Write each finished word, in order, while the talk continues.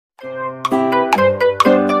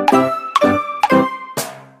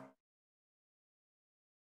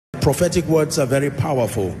prophetic words are very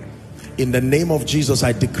powerful. In the name of Jesus,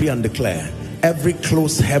 I decree and declare every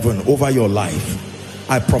closed heaven over your life,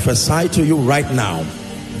 I prophesy to you right now,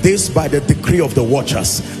 this by the decree of the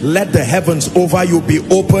watchers, let the heavens over you be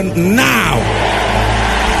open now.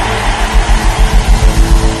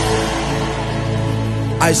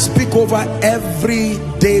 I speak over every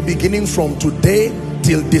day beginning from today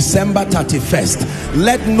till December 31st.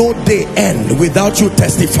 Let no day end without you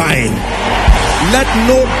testifying. Let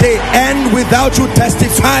no day end without you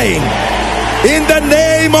testifying. In the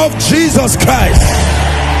name of Jesus Christ.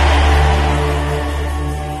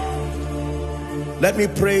 Let me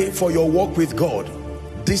pray for your walk with God.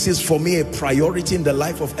 This is for me a priority in the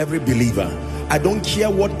life of every believer. I don't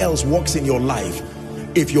care what else works in your life.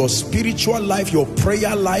 If your spiritual life, your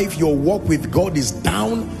prayer life, your walk with God is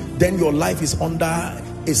down, then your life is under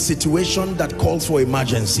a situation that calls for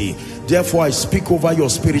emergency. Therefore, I speak over your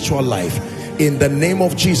spiritual life. In the name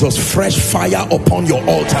of Jesus, fresh fire upon your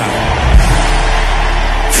altar.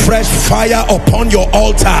 Fresh fire upon your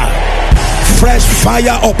altar. Fresh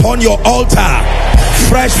fire upon your altar.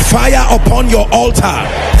 Fresh fire upon your altar.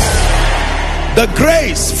 The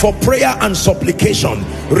grace for prayer and supplication,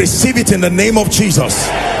 receive it in the name of Jesus.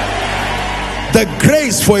 The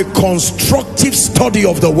grace for a constructive study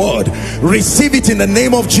of the word, receive it in the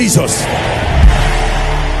name of Jesus.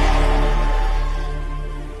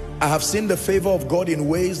 I have seen the favor of God in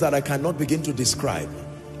ways that I cannot begin to describe.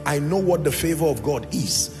 I know what the favor of God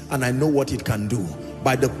is, and I know what it can do.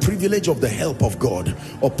 By the privilege of the help of God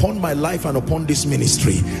upon my life and upon this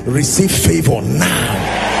ministry, receive favor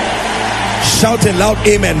now. Shout a loud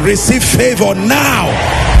amen. Receive favor now.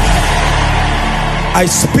 I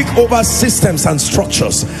speak over systems and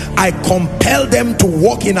structures. I compel them to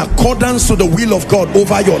walk in accordance to the will of God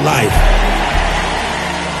over your life.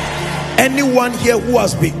 Anyone here who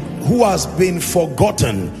has been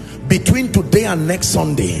forgotten between today and next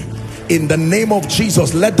Sunday, in the name of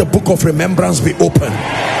Jesus, let the book of remembrance be open.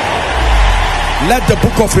 Let the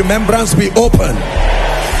book of remembrance be open.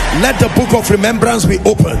 Let the book of remembrance be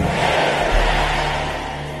open.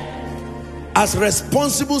 As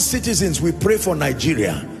responsible citizens, we pray for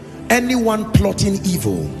Nigeria. Anyone plotting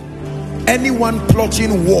evil, anyone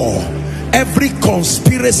plotting war, every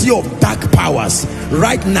conspiracy of dark powers,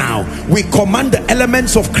 right now we command the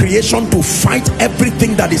elements of creation to fight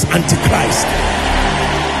everything that is antichrist.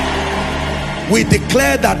 We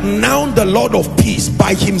declare that now the Lord of peace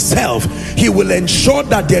by himself, he will ensure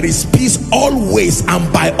that there is peace always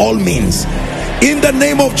and by all means, in the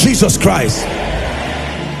name of Jesus Christ.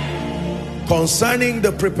 Concerning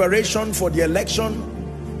the preparation for the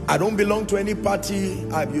election, I don't belong to any party.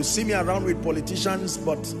 You see me around with politicians,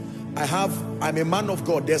 but I'm a man of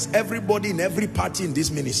God. There's everybody in every party in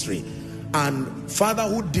this ministry, and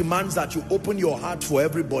fatherhood demands that you open your heart for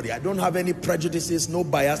everybody. I don't have any prejudices, no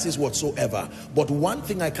biases whatsoever. But one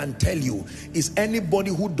thing I can tell you is,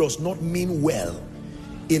 anybody who does not mean well,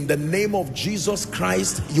 in the name of Jesus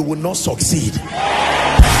Christ, you will not succeed.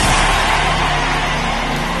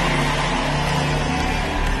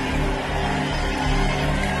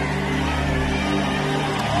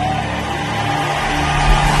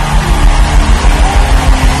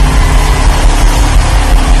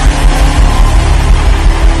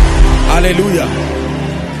 Hallelujah.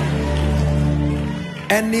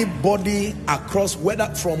 Anybody across, whether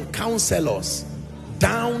from counselors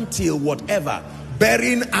down till whatever,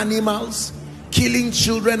 burying animals, killing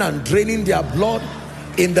children and draining their blood,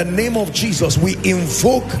 in the name of Jesus, we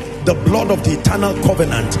invoke the blood of the eternal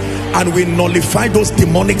covenant and we nullify those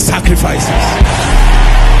demonic sacrifices.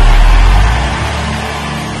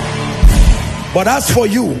 But as for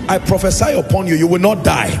you, I prophesy upon you, you will not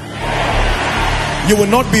die. You will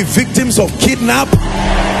not be victims of kidnap.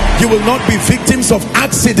 You will not be victims of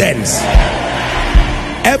accidents.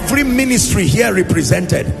 Every ministry here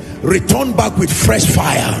represented, return back with fresh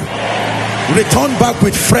fire. Return back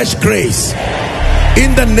with fresh grace.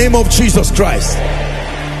 In the name of Jesus Christ.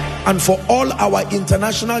 And for all our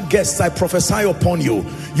international guests, I prophesy upon you,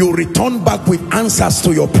 you return back with answers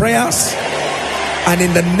to your prayers. And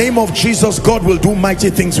in the name of Jesus, God will do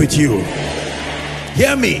mighty things with you.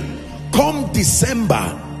 Hear me. Come December,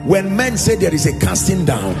 when men say there is a casting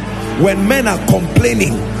down, when men are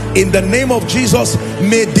complaining, in the name of Jesus,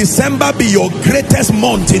 may December be your greatest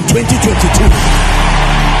month in 2022.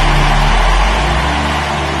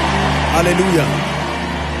 Hallelujah.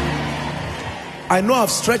 I know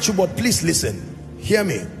I've stretched you, but please listen. Hear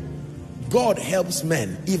me. God helps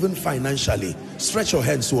men even financially. Stretch your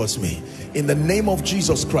hands towards me. In the name of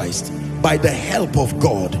Jesus Christ, by the help of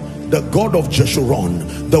God, the God of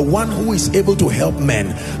Jeshurun, the one who is able to help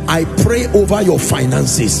men, I pray over your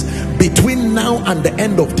finances between now and the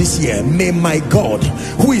end of this year. May my God,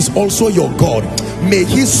 who is also your God, may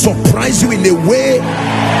he surprise you in a way,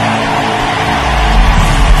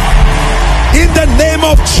 in the name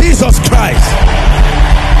of Jesus Christ.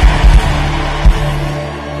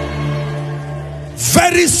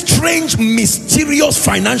 Very strange, mysterious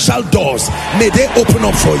financial doors, may they open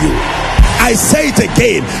up for you. I say it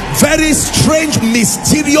again, very strange,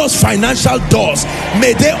 mysterious financial doors,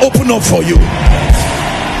 may they open up for you.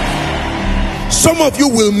 Some of you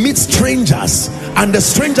will meet strangers, and the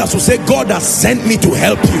strangers will say, God has sent me to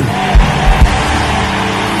help you.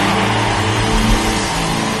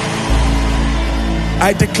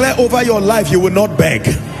 I declare over your life, you will not beg.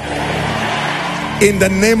 In the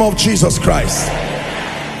name of Jesus Christ.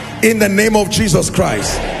 In the name of Jesus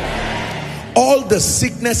Christ. All the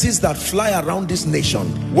sicknesses that fly around this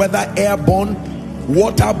nation, whether airborne,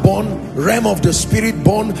 waterborne, realm of the spirit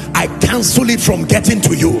born, I cancel it from getting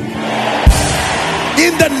to you.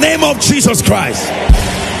 In the name of Jesus Christ.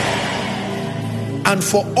 And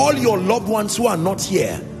for all your loved ones who are not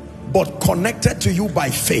here, but connected to you by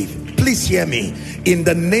faith, please hear me. In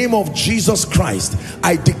the name of Jesus Christ,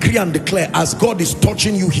 I decree and declare, as God is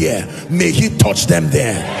touching you here, may he touch them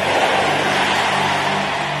there.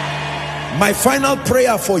 My final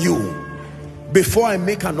prayer for you, before I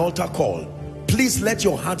make an altar call, please let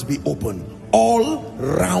your heart be open. All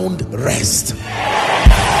round rest.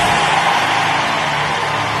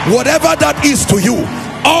 Whatever that is to you,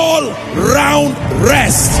 all round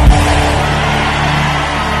rest.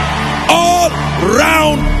 All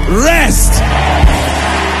round rest.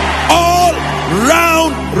 All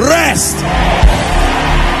round rest.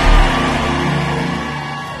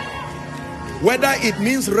 Whether it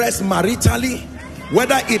means rest maritally,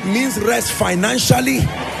 whether it means rest financially,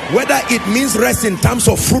 whether it means rest in terms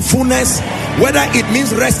of fruitfulness, whether it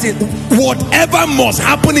means rest in whatever must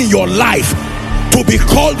happen in your life to be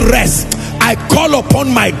called rest, I call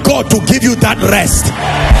upon my God to give you that rest.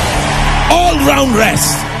 All round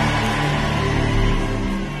rest.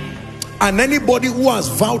 And anybody who has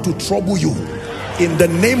vowed to trouble you, in the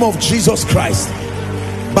name of Jesus Christ,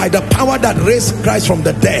 by the power that raised Christ from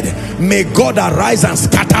the dead, may God arise and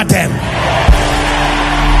scatter them.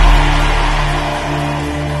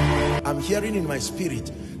 I'm hearing in my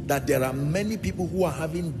spirit that there are many people who are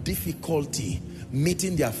having difficulty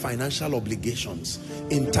meeting their financial obligations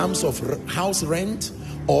in terms of house rent,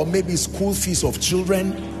 or maybe school fees of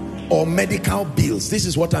children, or medical bills. This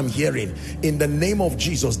is what I'm hearing. In the name of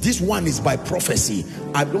Jesus, this one is by prophecy.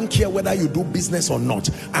 I don't care whether you do business or not.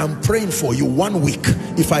 I'm praying for you. 1 week,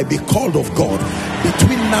 if I be called of God,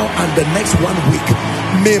 between now and the next 1 week,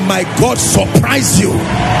 may my God surprise you. 1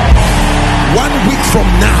 week from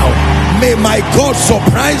now, may my God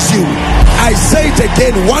surprise you. I say it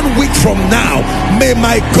again, 1 week from now, may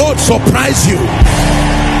my God surprise you.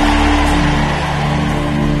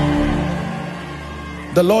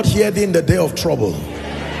 The Lord hear thee in the day of trouble.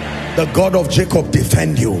 The God of Jacob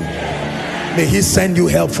defend you. May he send you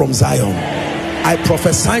help from Zion. I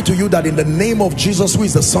prophesy to you that in the name of Jesus, who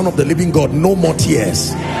is the Son of the living God, no more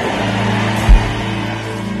tears.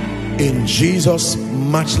 In Jesus'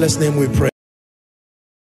 matchless name we pray.